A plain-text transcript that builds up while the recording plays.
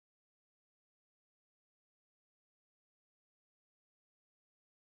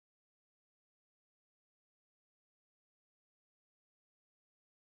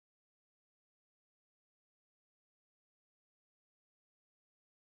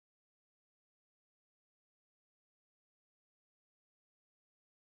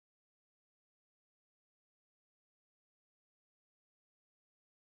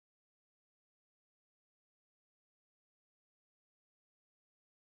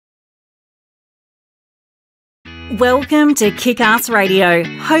Welcome to Kickass Radio,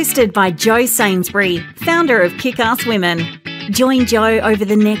 hosted by Jo Sainsbury, founder of Kickass Women. Join Jo over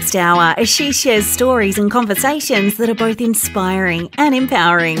the next hour as she shares stories and conversations that are both inspiring and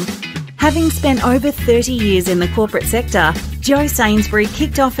empowering. Having spent over 30 years in the corporate sector, Jo Sainsbury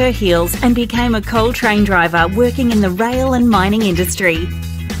kicked off her heels and became a coal train driver working in the rail and mining industry.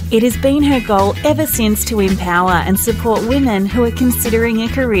 It has been her goal ever since to empower and support women who are considering a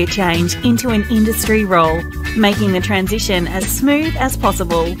career change into an industry role, making the transition as smooth as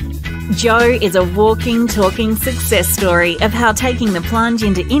possible. Jo is a walking, talking success story of how taking the plunge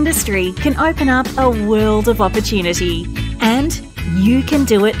into industry can open up a world of opportunity. And you can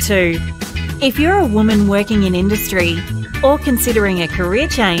do it too. If you're a woman working in industry or considering a career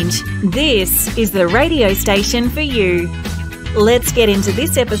change, this is the radio station for you. Let's get into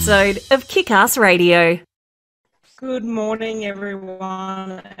this episode of Kickass Radio. Good morning,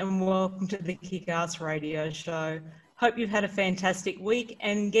 everyone, and welcome to the Kickass Radio show. Hope you've had a fantastic week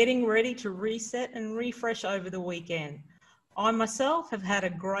and getting ready to reset and refresh over the weekend. I myself have had a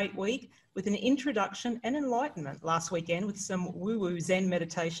great week with an introduction and enlightenment last weekend with some woo-woo Zen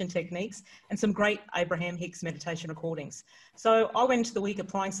meditation techniques and some great Abraham Hicks meditation recordings. So I went into the week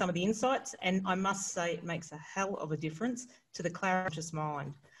applying some of the insights, and I must say it makes a hell of a difference to the conscious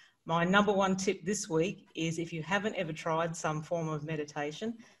mind. My number one tip this week is, if you haven't ever tried some form of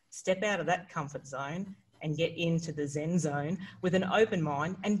meditation, step out of that comfort zone and get into the Zen zone with an open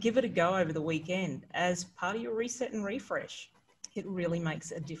mind and give it a go over the weekend as part of your reset and refresh. It really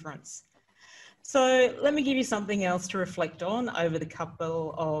makes a difference. So let me give you something else to reflect on over the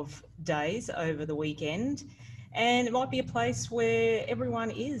couple of days over the weekend. And it might be a place where everyone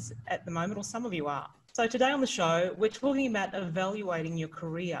is at the moment, or some of you are. So today on the show, we're talking about evaluating your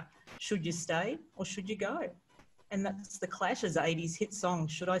career. Should you stay or should you go? And that's the Clash's 80s hit song,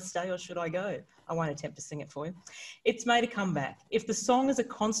 Should I Stay or Should I Go? I won't attempt to sing it for you. It's made a comeback. If the song is a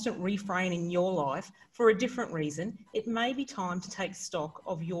constant refrain in your life for a different reason, it may be time to take stock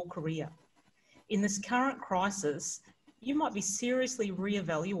of your career. In this current crisis, you might be seriously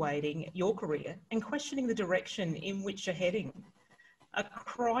reevaluating your career and questioning the direction in which you're heading. A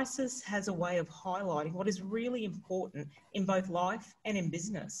crisis has a way of highlighting what is really important in both life and in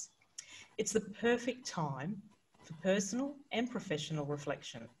business. It's the perfect time for personal and professional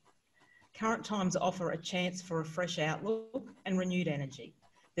reflection. Current times offer a chance for a fresh outlook and renewed energy.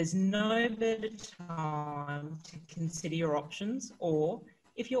 There's no better time to consider your options, or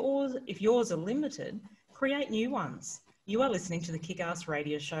if yours are limited, create new ones. You are listening to the Kickass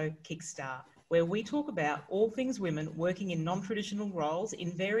Radio show, Kickstart, where we talk about all things women working in non-traditional roles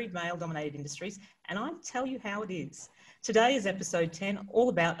in varied male-dominated industries, and I tell you how it is. Today is episode 10, all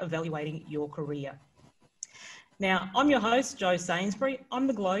about evaluating your career. Now, I'm your host, Jo Sainsbury. I'm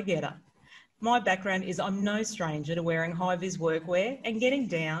the Glo-getter. My background is I'm no stranger to wearing high-vis workwear and getting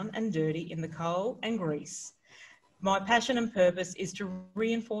down and dirty in the coal and grease. My passion and purpose is to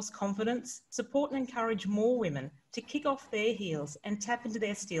reinforce confidence, support and encourage more women to kick off their heels and tap into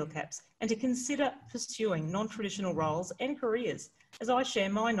their steel caps, and to consider pursuing non-traditional roles and careers as I share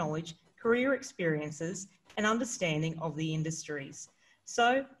my knowledge, career experiences and understanding of the industries.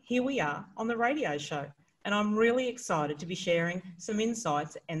 So here we are on the radio show, and I'm really excited to be sharing some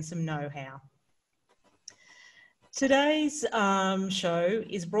insights and some know-how. Today's show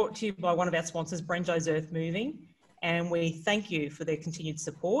is brought to you by one of our sponsors, Brenjo's Earth Moving, and we thank you for their continued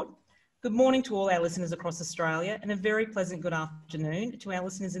support. Good morning to all our listeners across Australia, and a very pleasant good afternoon to our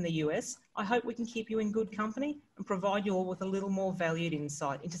listeners in the US. I hope we can keep you in good company and provide you all with a little more valued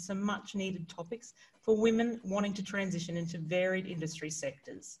insight into some much needed topics for women wanting to transition into varied industry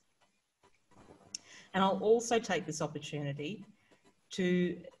sectors. And I'll also take this opportunity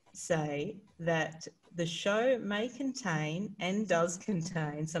to say that the show may contain and does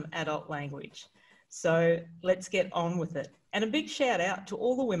contain some adult language. So let's get on with it. And a big shout out to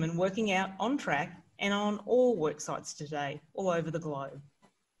all the women working out on track and on all work sites today, all over the globe.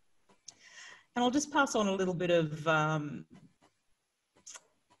 And I'll just pass on a little bit of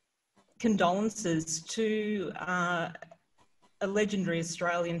condolences to a legendary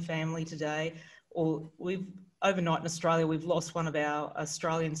Australian family today. Overnight in Australia, we've lost one of our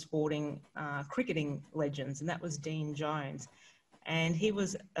Australian sporting cricketing legends, and that was Dean Jones. And he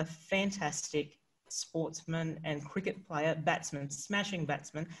was a fantastic sportsman and cricket player, smashing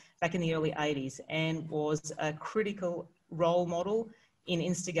batsman back in the early 80s, and was a critical role model in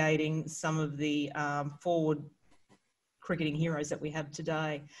instigating some of the forward cricketing heroes that we have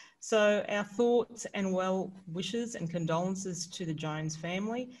today. So our thoughts and well wishes and condolences to the Jones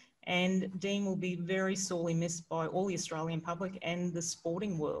family, and Dean will be very sorely missed by all the Australian public and the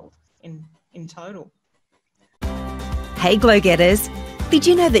sporting world in total. Hey Glo-getters! Did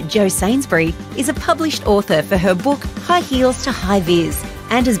you know that Jo Sainsbury is a published author for her book High Heels to High Vis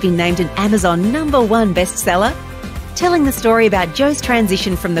and has been named an Amazon #1 bestseller? Telling the story about Jo's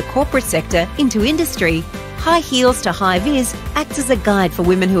transition from the corporate sector into industry, High Heels to High Vis acts as a guide for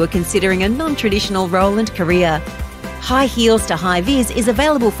women who are considering a non-traditional role and career. High Heels to High Vis is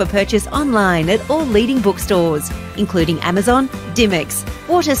available for purchase online at all leading bookstores, including Amazon, Dimmicks,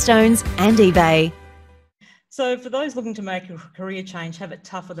 Waterstones and eBay. So for those looking to make a career change, have it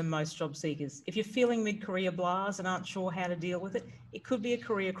tougher than most job seekers. If you're feeling mid-career blahs and aren't sure how to deal with it, it could be a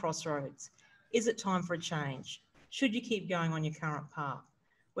career crossroads. Is it time for a change? Should you keep going on your current path?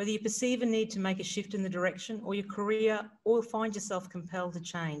 Whether you perceive a need to make a shift in the direction or your career, or find yourself compelled to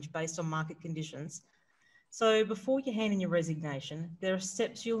change based on market conditions. So before you hand in your resignation, there are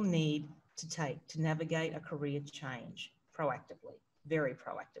steps you'll need to take to navigate a career change proactively, very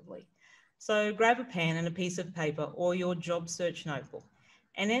proactively. So grab a pen and a piece of paper or your job search notebook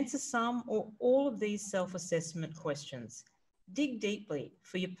and answer some or all of these self-assessment questions. Dig deeply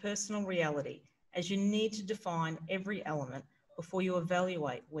for your personal reality, as you need to define every element before you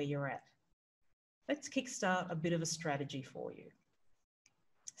evaluate where you're at. Let's kickstart a bit of a strategy for you.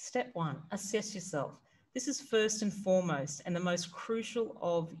 Step 1, assess yourself. This is first and foremost and the most crucial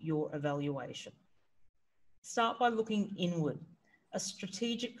of your evaluation. Start by looking inward. A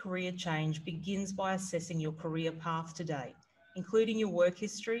strategic career change begins by assessing your career path today, including your work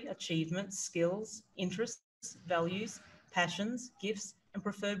history, achievements, skills, interests, values, passions, gifts, and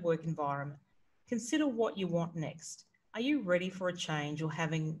preferred work environment. Consider what you want next. Are you ready for a change or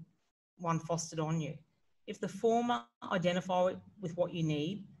having one fostered on you? If the former, identify with what you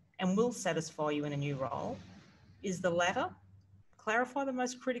need and will satisfy you in a new role. Is the latter? Clarify the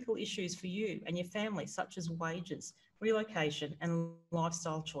most critical issues for you and your family, such as wages, relocation, and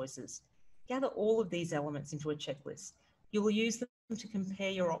lifestyle choices. Gather all of these elements into a checklist. You will use them to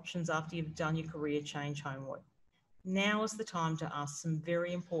compare your options after you've done your career change homework. Now is the time to ask some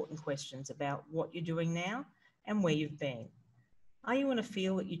very important questions about what you're doing now and where you've been. Are you in a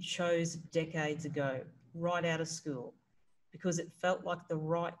field that you chose decades ago, right out of school, because it felt like the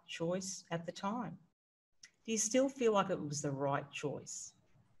right choice at the time? Do you still feel like it was the right choice?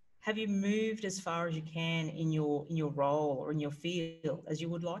 Have you moved as far as you can in your role or in your field as you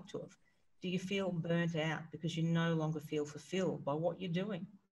would like to have? Do you feel burnt out because you no longer feel fulfilled by what you're doing?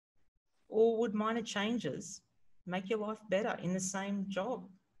 Or would minor changes make your life better in the same job?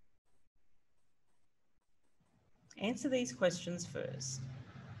 Answer these questions first.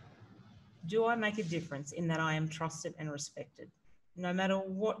 Do I make a difference in that I am trusted and respected? No matter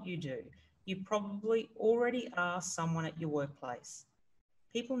what you do, you probably already are someone at your workplace.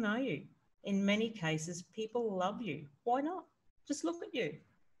 People know you. In many cases, people love you. Why not? Just look at you.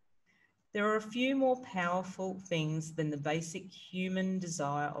 There are a few more powerful things than the basic human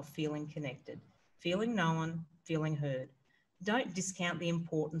desire of feeling connected, feeling known, feeling heard. Don't discount the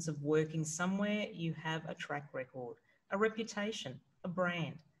importance of working somewhere you have a track record, a reputation, a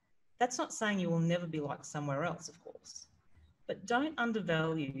brand. That's not saying you will never be like somewhere else, of course. But don't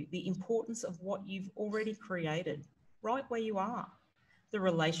undervalue the importance of what you've already created, right where you are. The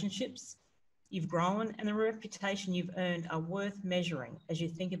relationships you've grown and the reputation you've earned are worth measuring as you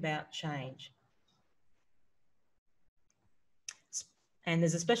think about change. And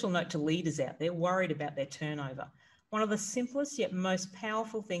there's a special note to leaders out there worried about their turnover. One of the simplest yet most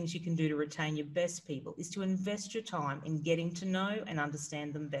powerful things you can do to retain your best people is to invest your time in getting to know and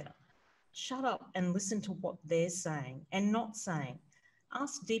understand them better. Shut up and listen to what they're saying and not saying.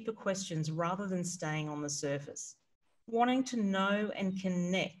 Ask deeper questions rather than staying on the surface. Wanting to know and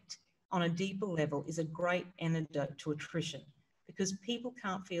connect on a deeper level is a great antidote to attrition, because people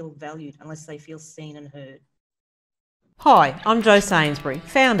can't feel valued unless they feel seen and heard. Hi, I'm Jo Sainsbury,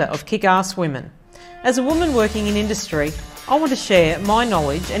 founder of Kickass Women. As a woman working in industry, I want to share my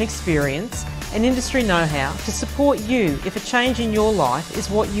knowledge and experience and industry know-how to support you if a change in your life is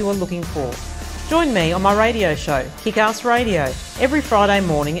what you are looking for. Join me on my radio show, Kickass Radio, every Friday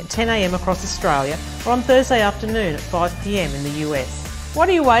morning at 10 a.m. across Australia or on Thursday afternoon at 5 p.m. in the US. What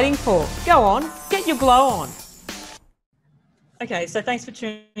are you waiting for? Go on, get your glow on. Okay, so thanks for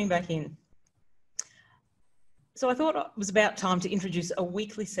tuning back in. So I thought it was about time to introduce a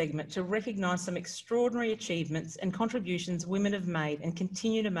weekly segment to recognise some extraordinary achievements and contributions women have made and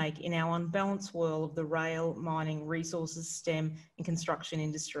continue to make in our unbalanced world of the rail, mining, resources, STEM and construction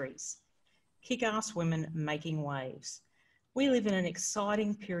industries. Kick-ass women making waves. We live in an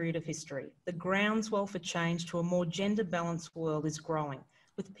exciting period of history. The groundswell for change to a more gender-balanced world is growing,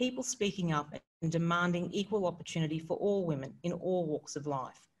 with people speaking up and demanding equal opportunity for all women in all walks of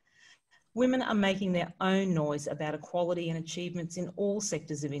life. Women are making their own noise about equality and achievements in all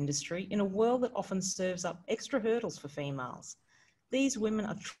sectors of industry in a world that often serves up extra hurdles for females. These women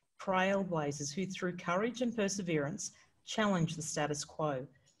are trailblazers who, through courage and perseverance, challenge the status quo,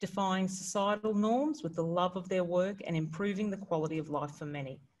 defying societal norms with the love of their work and improving the quality of life for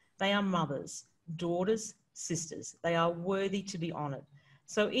many. They are mothers, daughters, sisters. They are worthy to be honoured.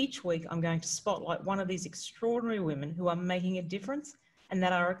 So each week I'm going to spotlight one of these extraordinary women who are making a difference and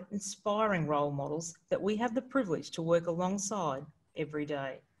that are inspiring role models that we have the privilege to work alongside every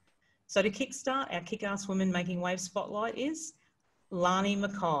day. So to kickstart our Kick-Ass Women Making Waves spotlight is Lani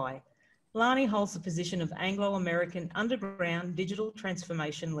Mackay. Lani holds the position of Anglo-American Underground Digital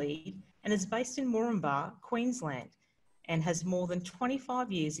Transformation Lead and is based in Moranbah, Queensland, and has more than 25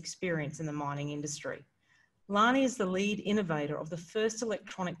 years experience in the mining industry. Lani is the lead innovator of the first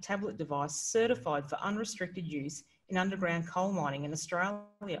electronic tablet device certified for unrestricted use in underground coal mining in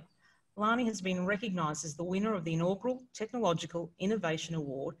Australia. Lani has been recognised as the winner of the inaugural Technological Innovation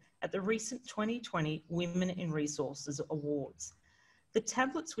Award at the recent 2020 Women in Resources Awards. The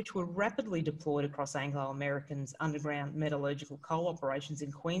tablets, which were rapidly deployed across Anglo-American's underground metallurgical coal operations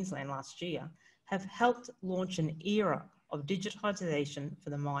in Queensland last year, have helped launch an era of digitisation for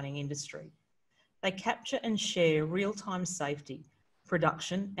the mining industry. They capture and share real-time safety,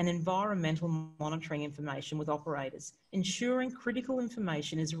 production and environmental monitoring information with operators, ensuring critical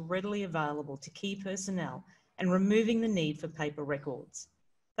information is readily available to key personnel and removing the need for paper records.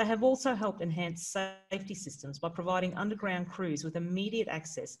 They have also helped enhance safety systems by providing underground crews with immediate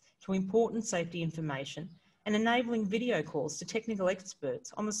access to important safety information and enabling video calls to technical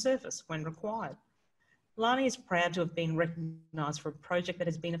experts on the surface when required. Lani is proud to have been recognised for a project that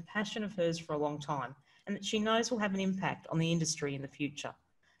has been a passion of hers for a long time and that she knows will have an impact on the industry in the future.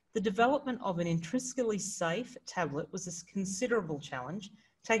 The development of an intrinsically safe tablet was a considerable challenge,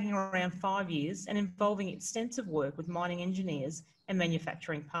 taking around 5 years and involving extensive work with mining engineers and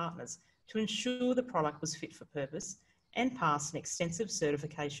manufacturing partners to ensure the product was fit for purpose and pass an extensive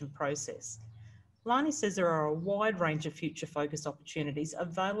certification process. Lani says there are a wide range of future-focused opportunities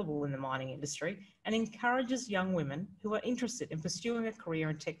available in the mining industry and encourages young women who are interested in pursuing a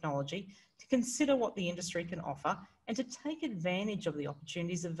career in technology to consider what the industry can offer and to take advantage of the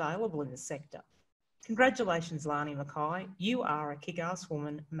opportunities available in the sector. Congratulations, Lani Mackay. You are a kick-ass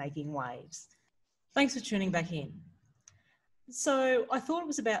woman making waves. Thanks for tuning back in. So I thought it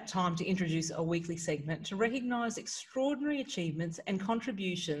was about time to introduce a weekly segment to recognise extraordinary achievements and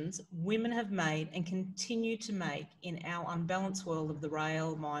contributions women have made and continue to make in our unbalanced world of the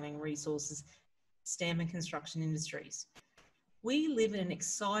rail, mining, resources, STEM and construction industries. We live in an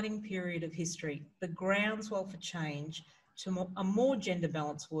exciting period of history, the groundswell for change to a more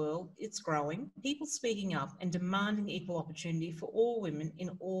gender-balanced world. It's growing, people speaking up and demanding equal opportunity for all women in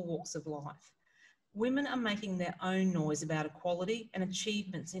all walks of life. Women are making their own noise about equality and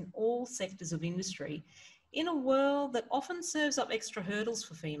achievements in all sectors of industry in a world that often serves up extra hurdles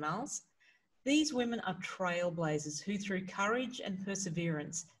for females. These women are trailblazers who, through courage and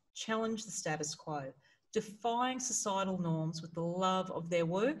perseverance, challenge the status quo, defying societal norms with the love of their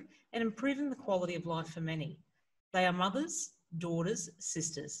work and improving the quality of life for many. They are mothers, daughters,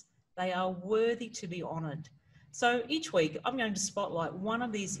 sisters. They are worthy to be honoured. So each week I'm going to spotlight one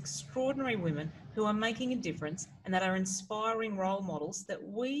of these extraordinary women who are making a difference and that are inspiring role models that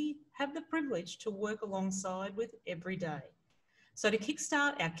we have the privilege to work alongside with every day. So to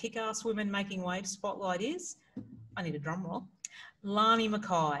kickstart our Kick-Ass Women Making Waves spotlight is, I need a drum roll, Lani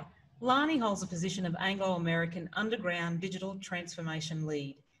Mackay. Lani holds the position of Anglo-American Underground Digital Transformation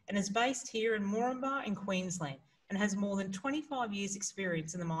Lead and is based here in Moranbah in Queensland and has more than 25 years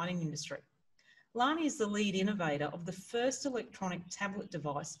experience in the mining industry. Lani is the lead innovator of the first electronic tablet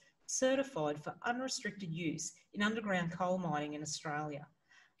device certified for unrestricted use in underground coal mining in Australia.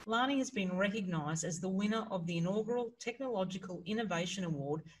 Lani has been recognised as the winner of the inaugural Technological Innovation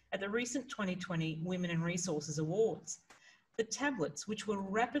Award at the recent 2020 Women in Resources Awards. The tablets, which were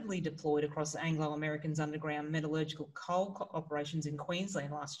rapidly deployed across Anglo-American's underground metallurgical coal operations in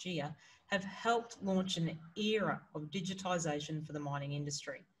Queensland last year, have helped launch an era of digitisation for the mining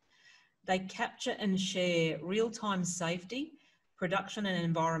industry. They capture and share real-time safety, production and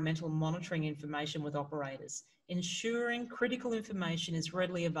environmental monitoring information with operators, ensuring critical information is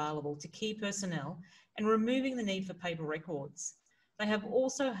readily available to key personnel and removing the need for paper records. They have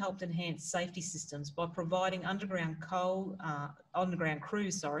also helped enhance safety systems by providing underground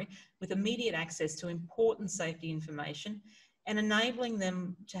crews with immediate access to important safety information and enabling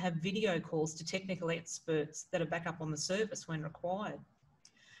them to have video calls to technical experts that are back up on the surface when required.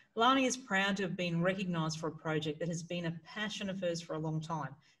 Lani is proud to have been recognised for a project that has been a passion of hers for a long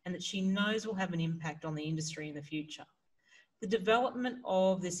time and that she knows will have an impact on the industry in the future. The development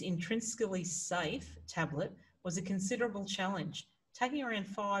of this intrinsically safe tablet was a considerable challenge, taking around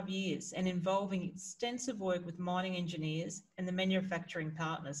 5 years and involving extensive work with mining engineers and the manufacturing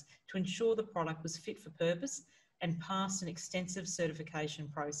partners to ensure the product was fit for purpose and passed an extensive certification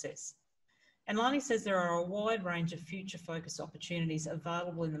process. And Lani says there are a wide range of future-focused opportunities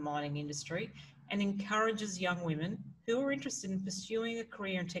available in the mining industry and encourages young women who are interested in pursuing a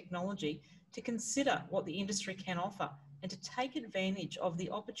career in technology to consider what the industry can offer and to take advantage of the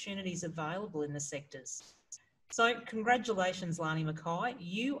opportunities available in the sectors. So congratulations, Lani Mackay.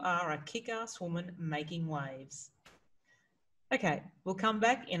 You are a kick-ass woman making waves. Okay, we'll come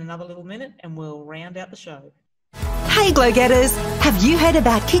back in another little minute and we'll round out the show. Hey Glo-getters, have you heard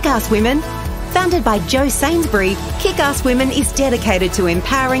about Kickass Women? Founded by Jo Sainsbury, Kickass Women is dedicated to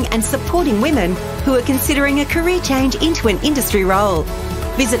empowering and supporting women who are considering a career change into an industry role.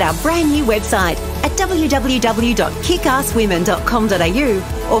 Visit our brand new website at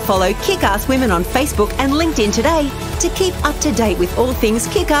www.kickasswomen.com.au or follow Kickass Women on Facebook and LinkedIn today to keep up to date with all things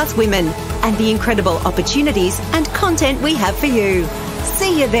Kickass Women and the incredible opportunities and content we have for you.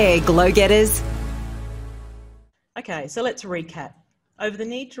 See you there, Glo-getters. Okay, so let's recap. The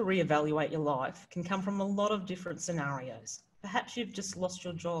need to reevaluate your life can come from a lot of different scenarios. Perhaps you've just lost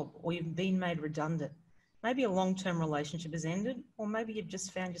your job or you've been made redundant. Maybe a long-term relationship has ended, or maybe you've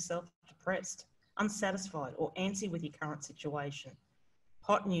just found yourself depressed, unsatisfied, or antsy with your current situation.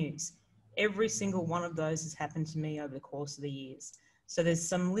 Hot news. Every single one of those has happened to me over the course of the years. So there's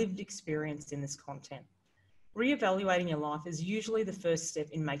some lived experience in this content. Reevaluating your life is usually the first step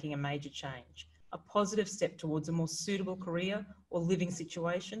in making a major change, a positive step towards a more suitable career or living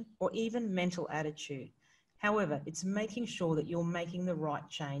situation, or even mental attitude. However, it's making sure that you're making the right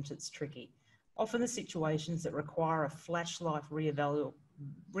change that's tricky. Often the situations that require a flashlight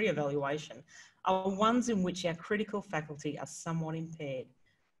reevaluation are ones in which our critical faculty are somewhat impaired,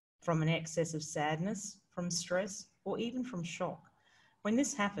 from an excess of sadness, from stress, or even from shock. When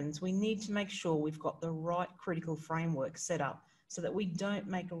this happens, we need to make sure we've got the right critical framework set up so that we don't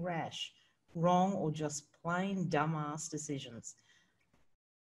make rash, wrong, or just plain dumbass decisions.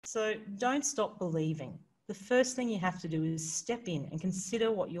 So don't stop believing. The first thing you have to do is step in and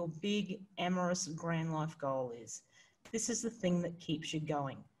consider what your big, amorous, grand life goal is. This is the thing that keeps you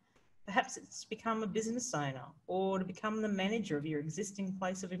going. Perhaps it's to become a business owner, or to become the manager of your existing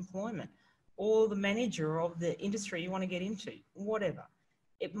place of employment, or the manager of the industry you want to get into, whatever.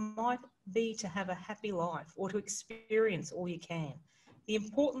 It might be to have a happy life or to experience all you can. The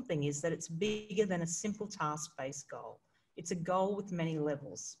important thing is that it's bigger than a simple task-based goal. It's a goal with many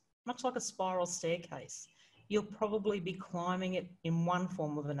levels, much like a spiral staircase. You'll probably be climbing it in one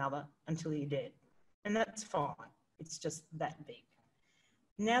form or another until you're dead. And that's fine. It's just that big.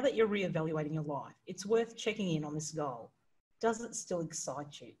 Now that you're reevaluating your life, it's worth checking in on this goal. Does it still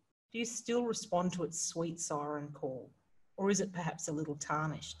excite you? Do you still respond to its sweet siren call? Or is it perhaps a little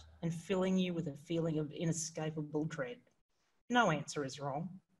tarnished and filling you with a feeling of inescapable dread? No answer is wrong.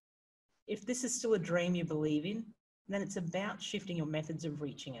 If this is still a dream you believe in, then it's about shifting your methods of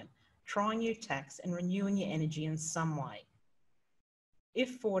reaching it, trying new tacks and renewing your energy in some way.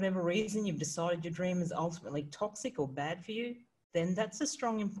 If for whatever reason you've decided your dream is ultimately toxic or bad for you, then that's a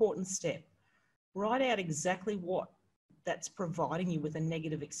strong, important step. Write out exactly what that's providing you with a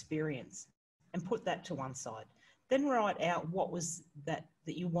negative experience and put that to one side. Then write out what was that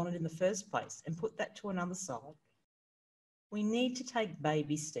you wanted in the first place and put that to another side. We need to take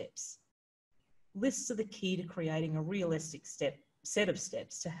baby steps. Lists are the key to creating a realistic set of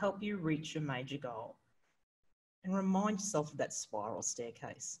steps to help you reach your major goal. And remind yourself of that spiral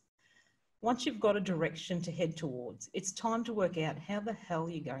staircase. Once you've got a direction to head towards, it's time to work out how the hell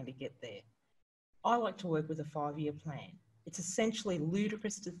you're going to get there. I like to work with a 5-year plan. It's essentially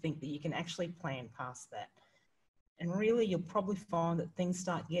ludicrous to think that you can actually plan past that. And really, you'll probably find that things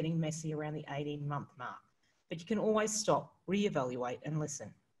start getting messy around the 18-month mark. But you can always stop, reevaluate, and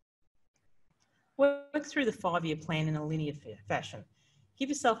listen. Work through the 5-year plan in a linear fashion. Give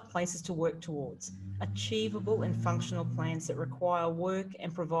yourself places to work towards, achievable and functional plans that require work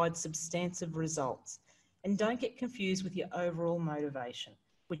and provide substantive results. And don't get confused with your overall motivation,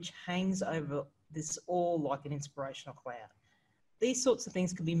 which hangs over this all like an inspirational cloud. These sorts of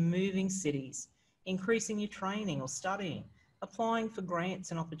things could be moving cities, increasing your training or studying, applying for grants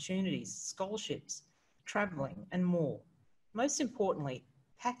and opportunities, scholarships, travelling, and more. Most importantly,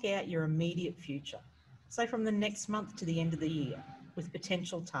 pack out your immediate future, say from the next month to the end of the year, with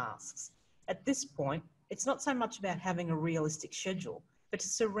potential tasks. At this point, it's not so much about having a realistic schedule, but to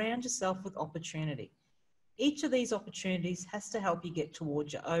surround yourself with opportunity. Each of these opportunities has to help you get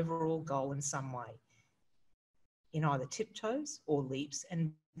towards your overall goal in some way, in either tiptoes or leaps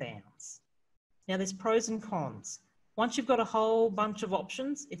and bounds. Now, there's pros and cons. Once you've got a whole bunch of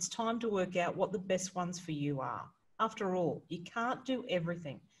options, it's time to work out what the best ones for you are. After all, you can't do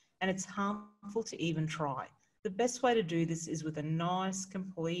everything, and it's harmful to even try. The best way to do this is with a nice,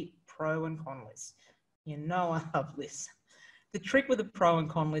 complete pro and con list. You know I love lists. The trick with a pro and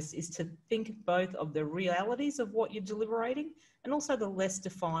con list is to think both of the realities of what you're deliberating and also the less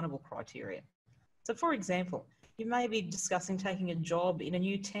definable criteria. So for example, you may be discussing taking a job in a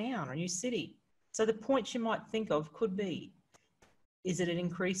new town or a new city. So the points you might think of could be, is it an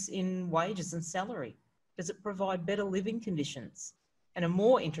increase in wages and salary? Does it provide better living conditions and a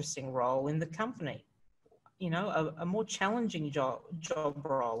more interesting role in the company? You know, a more challenging job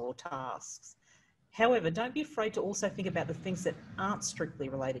role or tasks. However, don't be afraid to also think about the things that aren't strictly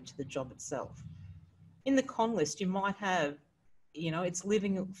related to the job itself. In the con list, you might have, you know, it's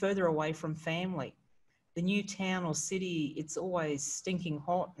living further away from family. The new town or city, it's always stinking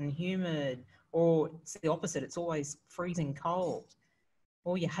hot and humid, or it's the opposite, it's always freezing cold,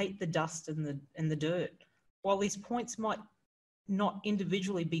 or you hate the dust and the dirt. While these points might not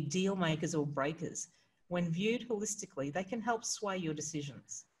individually be deal makers or breakers, when viewed holistically, they can help sway your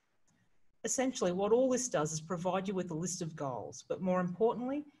decisions. Essentially, what all this does is provide you with a list of goals, but more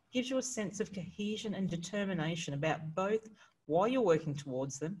importantly, gives you a sense of cohesion and determination about both why you're working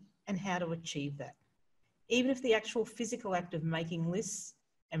towards them and how to achieve that. Even if the actual physical act of making lists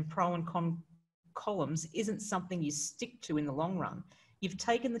and pro and con columns isn't something you stick to in the long run, you've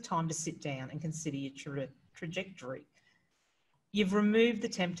taken the time to sit down and consider your trajectory. You've removed the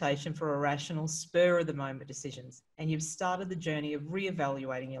temptation for irrational, spur-of-the-moment decisions, and you've started the journey of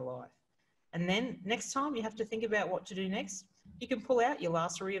re-evaluating your life. And then next time you have to think about what to do next, you can pull out your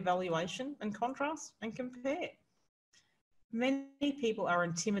last re-evaluation and contrast and compare. Many people are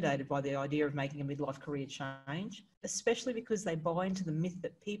intimidated by the idea of making a midlife career change, especially because they buy into the myth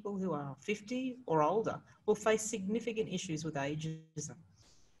that people who are 50 or older will face significant issues with ageism.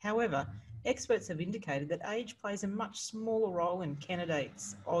 However, experts have indicated that age plays a much smaller role in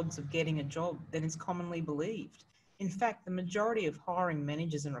candidates' odds of getting a job than is commonly believed. In fact, the majority of hiring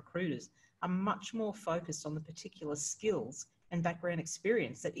managers and recruiters are much more focused on the particular skills and background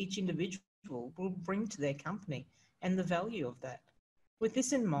experience that each individual will bring to their company and the value of that. With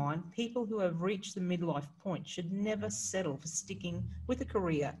this in mind, people who have reached the midlife point should never settle for sticking with a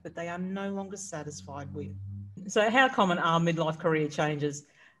career that they are no longer satisfied with. So how common are midlife career changes?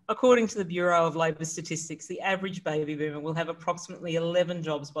 According to the Bureau of Labour Statistics, the average baby boomer will have approximately 11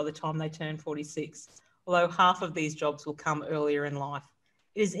 jobs by the time they turn 46, although half of these jobs will come earlier in life.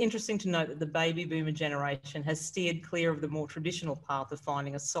 It is interesting to note that the baby boomer generation has steered clear of the more traditional path of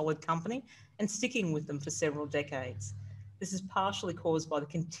finding a solid company and sticking with them for several decades. This is partially caused by the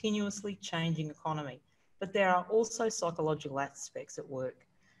continuously changing economy, but there are also psychological aspects at work.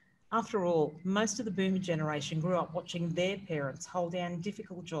 After all, most of the boomer generation grew up watching their parents hold down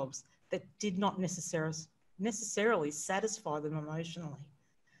difficult jobs that did not necessarily satisfy them emotionally.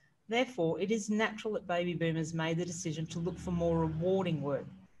 Therefore, it is natural that baby boomers made the decision to look for more rewarding work,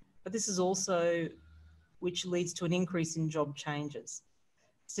 but this is also which leads to an increase in job changes.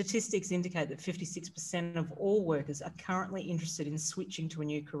 Statistics indicate that 56% of all workers are currently interested in switching to a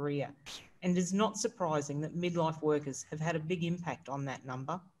new career, and it is not surprising that midlife workers have had a big impact on that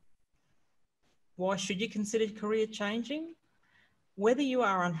number. Why should you consider career changing? Whether you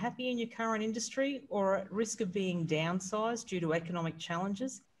are unhappy in your current industry or at risk of being downsized due to economic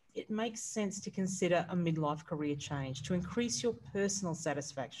challenges, it makes sense to consider a midlife career change to increase your personal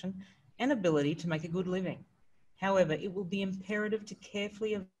satisfaction and ability to make a good living. However, it will be imperative to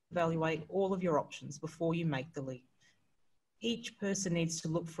carefully evaluate all of your options before you make the leap. Each person needs to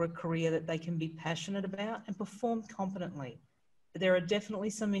look for a career that they can be passionate about and perform competently. But there are definitely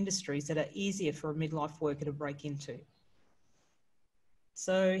some industries that are easier for a midlife worker to break into.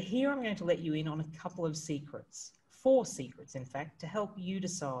 So here I'm going to let you in on a couple of secrets. 4 secrets, in fact, to help you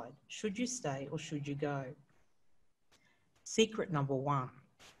decide, should you stay or should you go? Secret number 1,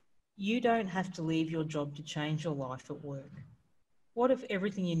 you don't have to leave your job to change your life at work. What if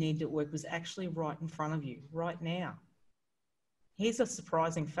everything you need at work was actually right in front of you, right now? Here's a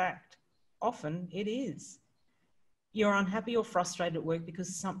surprising fact. Often it is. You're unhappy or frustrated at work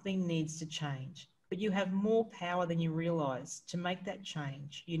because something needs to change, but you have more power than you realise to make that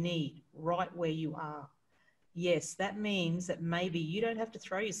change you need right where you are. Yes, that means that maybe you don't have to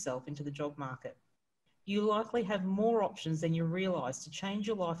throw yourself into the job market. You likely have more options than you realise to change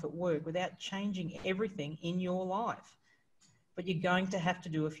your life at work without changing everything in your life. but you're going to have to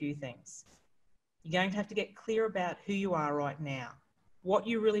do a few things. You're going to have to get clear about who you are right now, what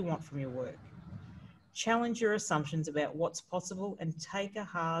you really want from your work. Challenge your assumptions about what's possible and take a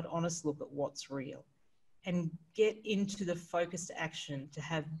hard, honest look at what's real. And get into the focused action to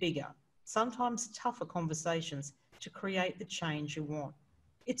have bigger, sometimes tougher conversations to create the change you want.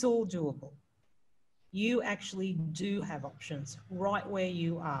 It's all doable. You actually do have options right where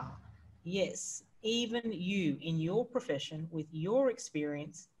you are. Yes, even you in your profession, with your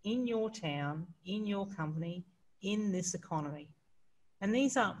experience, in your town, in your company, in this economy. And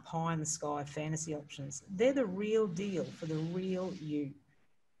these aren't pie in the sky fantasy options. They're the real deal for the real you.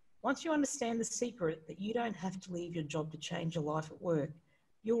 Once you understand the secret that you don't have to leave your job to change your life at work,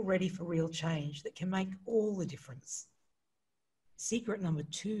 you're ready for real change that can make all the difference. Secret number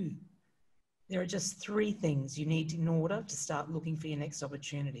 2, there are just 3 things you need in order to start looking for your next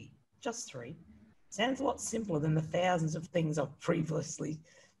opportunity. Just 3. Sounds a lot simpler than the thousands of things I've previously,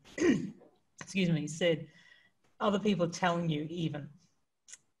 said. Other people telling you even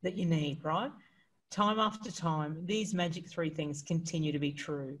that you need, right? Time after time, these magic 3 things continue to be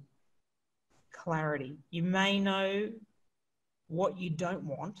true. Clarity. You may know what you don't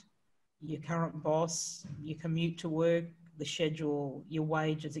want, your current boss, your commute to work, the schedule, your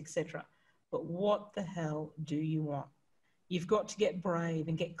wages, etc. But what the hell do you want? You've got to get brave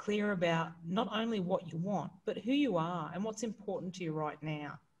and get clear about not only what you want, but who you are and what's important to you right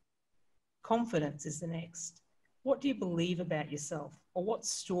now. Confidence is the next. What do you believe about yourself? Or what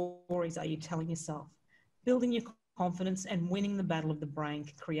stories are you telling yourself? Building your confidence and winning the battle of the brain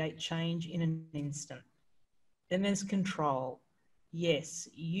can create change in an instant. Then there's control. Yes,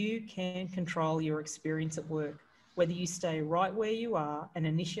 you can control your experience at work, whether you stay right where you are and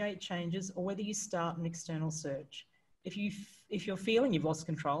initiate changes or whether you start an external search. If you're feeling you've lost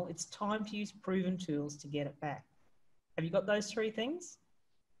control, it's time to use proven tools to get it back. Have you got those 3 things?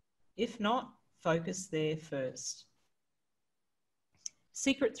 If not, focus there first.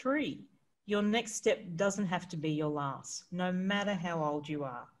 Secret 3, your next step doesn't have to be your last, no matter how old you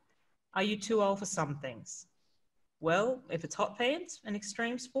are. Are you too old for some things? Well, if it's hot pants and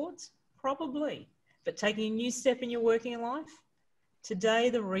extreme sports, probably. But taking a new step in your working life?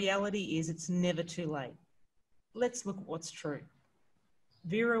 Today, the reality is it's never too late. Let's look at what's true.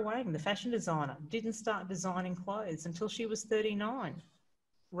 Vera Wang, the fashion designer, didn't start designing clothes until she was 39.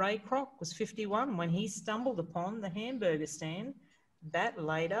 Ray Kroc was 51 when he stumbled upon the hamburger stand that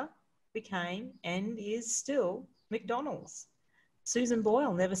later became and is still McDonald's. Susan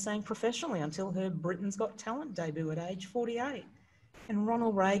Boyle never sang professionally until her Britain's Got Talent debut at age 48. And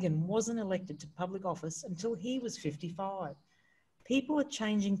Ronald Reagan wasn't elected to public office until he was 55. People are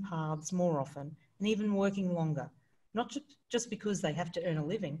changing paths more often and even working longer, not just because they have to earn a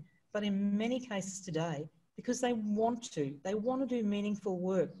living, but in many cases today, because they want to. They want to do meaningful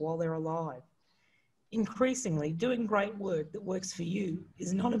work while they're alive. Increasingly, doing great work that works for you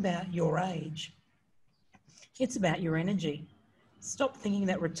is not about your age. It's about your energy. Stop thinking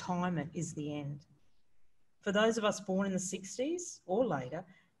that retirement is the end. For those of us born in the 60s or later,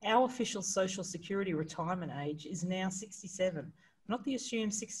 our official Social Security retirement age is now 67, not the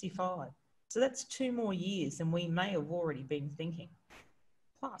assumed 65. So that's 2 more years than we may have already been thinking.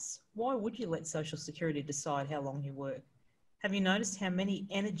 Plus, why would you let Social Security decide how long you work? Have you noticed how many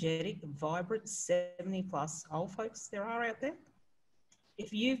energetic, vibrant 70-plus old folks there are out there?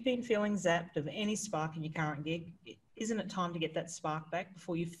 If you've been feeling zapped of any spark in your current gig, isn't it time to get that spark back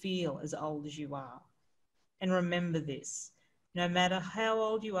before you feel as old as you are? And remember this, no matter how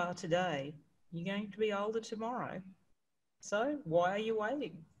old you are today, you're going to be older tomorrow. So why are you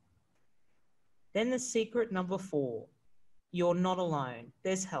waiting? Then the secret number 4, you're not alone.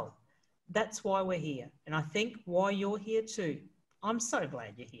 There's help. That's why we're here. And I think why you're here too. I'm so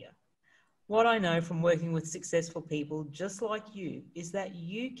glad you're here. What I know from working with successful people just like you is that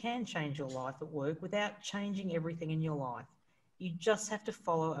you can change your life at work without changing everything in your life. You just have to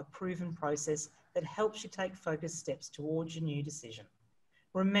follow a proven process that helps you take focused steps towards your new decision.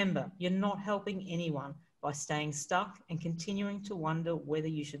 Remember, you're not helping anyone by staying stuck and continuing to wonder whether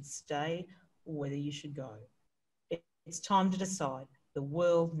you should stay or whether you should go. It's time to decide. The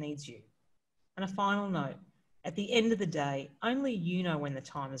world needs you. And a final note, at the end of the day, only you know when the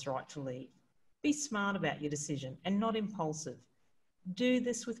time is right to leave. Be smart about your decision and not impulsive. Do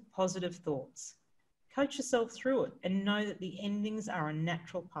this with positive thoughts. Coach yourself through it and know that the endings are a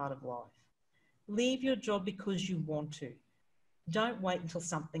natural part of life. Leave your job because you want to. Don't wait until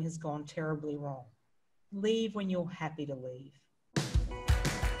something has gone terribly wrong. Leave when you're happy to leave.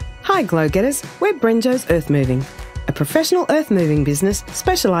 Hi Glo-getters, we're Brenjo's Earth Moving, a professional earth-moving business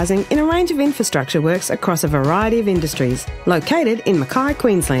specialising in a range of infrastructure works across a variety of industries, located in Mackay,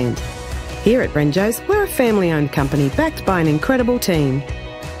 Queensland. Here at Brenjo's, we're a family-owned company backed by an incredible team.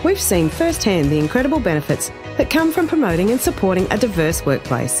 We've seen firsthand the incredible benefits that come from promoting and supporting a diverse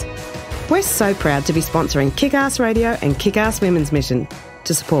workplace. We're so proud to be sponsoring Kickass Radio and Kickass Women's Mission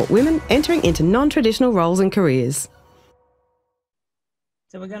to support women entering into non-traditional roles and careers.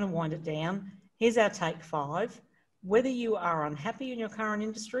 So we're going to wind it down. Here's our take 5. Whether you are unhappy in your current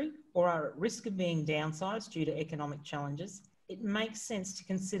industry or are at risk of being downsized due to economic challenges, it makes sense to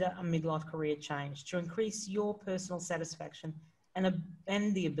consider a midlife career change to increase your personal satisfaction and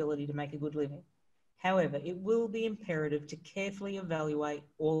the ability to make a good living. However, it will be imperative to carefully evaluate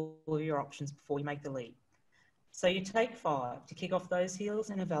all of your options before you make the leap. So you take 5 to kick off those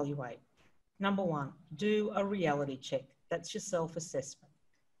heels and evaluate. Number 1, do a reality check. That's your self-assessment.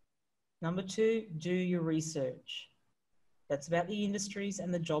 Number 2, do your research. That's about the industries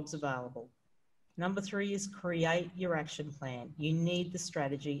and the jobs available. Number 3 is create your action plan. You need the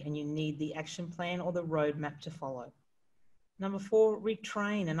strategy and you need the action plan or the roadmap to follow. Number 4,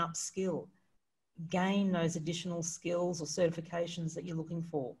 retrain and upskill. Gain those additional skills or certifications that you're looking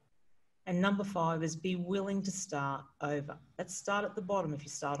for. And number 5 is be willing to start over. Let's start at the bottom if you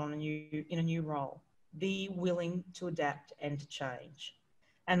start in a new role. Be willing to adapt and to change.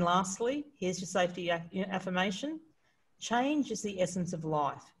 And lastly, here's your safety affirmation. Change is the essence of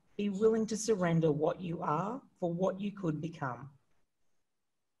life. Be willing to surrender what you are for what you could become.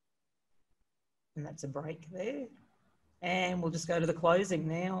 And that's a break there. And we'll just go to the closing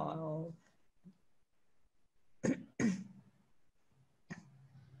now.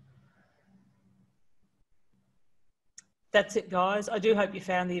 That's it, guys. I do hope you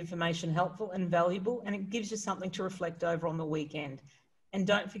found the information helpful and valuable, and it gives you something to reflect over on the weekend. And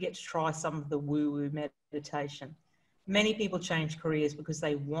don't forget to try some of the woo-woo meditation. Many people change careers because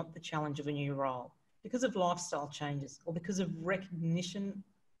they want the challenge of a new role, because of lifestyle changes, or because of recognition,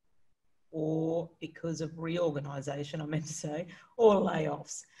 or because of reorganisation, I meant to say, or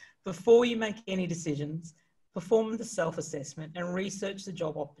layoffs. Before you make any decisions, perform the self-assessment and research the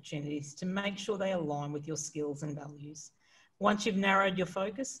job opportunities to make sure they align with your skills and values. Once you've narrowed your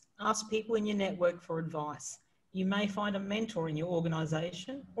focus, ask people in your network for advice. You may find a mentor in your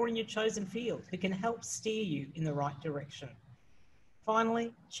organisation or in your chosen field who can help steer you in the right direction.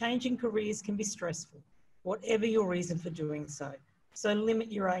 Finally, changing careers can be stressful, whatever your reason for doing so. So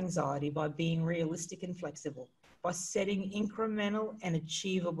limit your anxiety by being realistic and flexible, by setting incremental and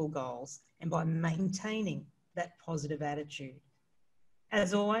achievable goals, and by maintaining that positive attitude.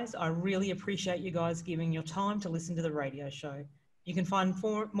 As always, I really appreciate you guys giving your time to listen to the radio show. You can find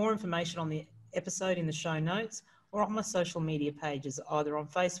more information on the episode in the show notes or on my social media pages, either on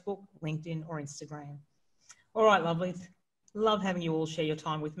Facebook, LinkedIn or Instagram. All right, lovelies. Love having you all share your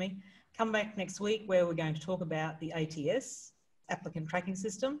time with me. Come back next week where we're going to talk about the ATS, Applicant Tracking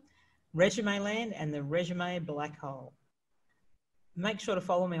System, Resume Land and the Resume Black Hole. Make sure to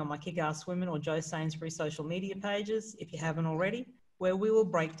follow me on my Kickass Women or Jo Sainsbury social media pages if you haven't already, where we will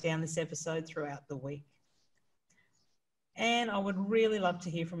break down this episode throughout the week. And I would really love to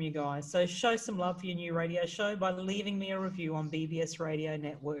hear from you guys. So show some love for your new radio show by leaving me a review on BBS Radio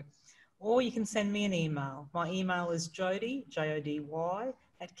Network. Or you can send me an email. My email is jody, Jody,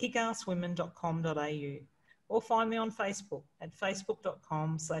 at kickasswomen.com.au. Or find me on Facebook at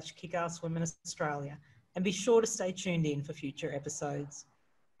facebook.com/kickasswomenaustralia. And be sure to stay tuned in for future episodes.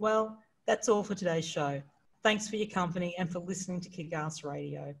 Well, that's all for today's show. Thanks for your company and for listening to Kickass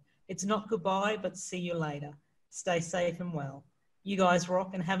Radio. It's not goodbye, but see you later. Stay safe and well. You guys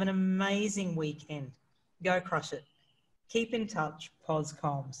rock and have an amazing weekend. Go crush it. Keep in touch,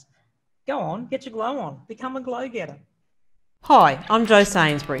 POSComms. Go on, get your glow on. Become a glow-getter. Hi, I'm Jo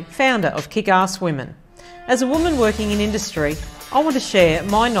Sainsbury, founder of Kickass Women. As a woman working in industry, I want to share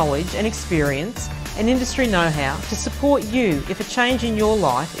my knowledge and experience and industry know-how to support you if a change in your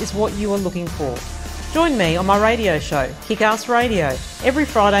life is what you are looking for. Join me on my radio show, Kickass Radio, every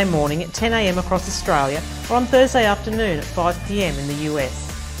Friday morning at 10 a.m. across Australia or on Thursday afternoon at 5 p.m. in the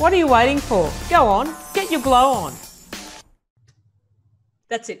US. What are you waiting for? Go on, get your glow on.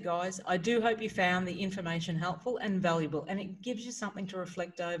 That's it, guys. I do hope you found the information helpful and valuable, and it gives you something to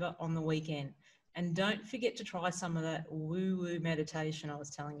reflect over on the weekend. And don't forget to try some of that woo-woo meditation I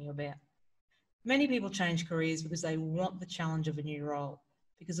was telling you about. Many people change careers because they want the challenge of a new role,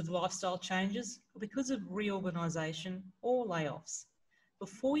 because of lifestyle changes, or because of reorganisation or layoffs.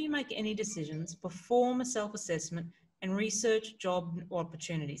 Before you make any decisions, perform a self-assessment and research job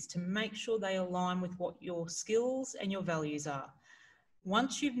opportunities to make sure they align with what your skills and your values are.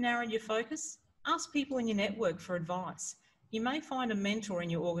 Once you've narrowed your focus, Ask people in your network for advice. You may find a mentor in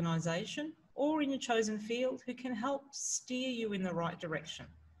your organisation or in your chosen field who can help steer you in the right direction.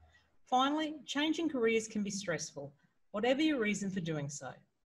 Finally, changing careers can be stressful, whatever your reason for doing so.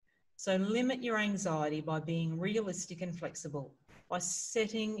 So limit your anxiety by being realistic and flexible, by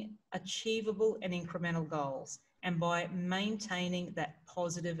setting achievable and incremental goals, and by maintaining that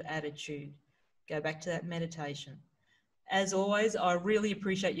positive attitude. Go back to that meditation. As always, I really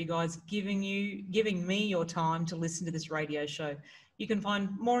appreciate you guys giving me your time to listen to this radio show. You can find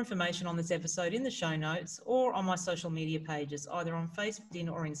more information on this episode in the show notes or on my social media pages, either on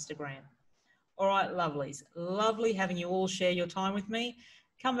Facebook or Instagram. All right, lovelies. Lovely having you all share your time with me.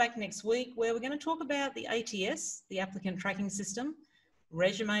 Come back next week where we're going to talk about the ATS, the applicant tracking system,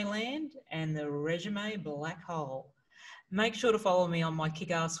 Resume Land, and the Resume Black Hole. Make sure to follow me on my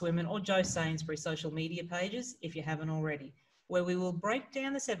Kickass Women or Jo Sainsbury social media pages if you haven't already, where we will break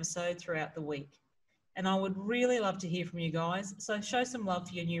down this episode throughout the week. And I would really love to hear from you guys, so show some love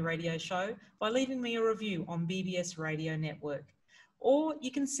for your new radio show by leaving me a review on BBS Radio Network. Or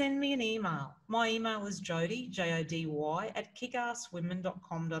you can send me an email. My email is Jody, Jody,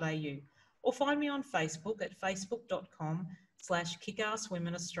 @kickasswomen.com.au, or find me on Facebook at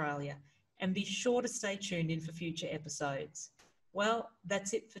facebook.com/kickasswomenaustralia. And be sure to stay tuned in for future episodes. Well,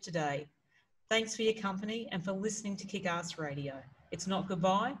 that's it for today. Thanks for your company and for listening to Kickass Radio. It's not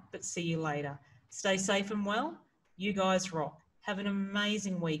goodbye, but see you later. Stay safe and well. You guys rock. Have an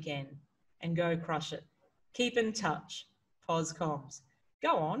amazing weekend and go crush it. Keep in touch. Poscoms.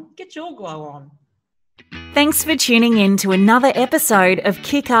 Go on, get your glow on. Thanks for tuning in to another episode of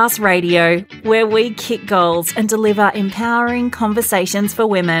Kickass Radio, where we kick goals and deliver empowering conversations for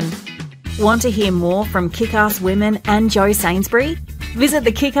women. Want to hear more from Kickass Women and Jo Sainsbury? Visit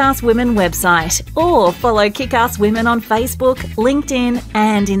the Kickass Women website or follow Kickass Women on Facebook, LinkedIn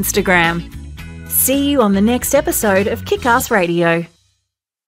and Instagram. See you on the next episode of Kickass Radio.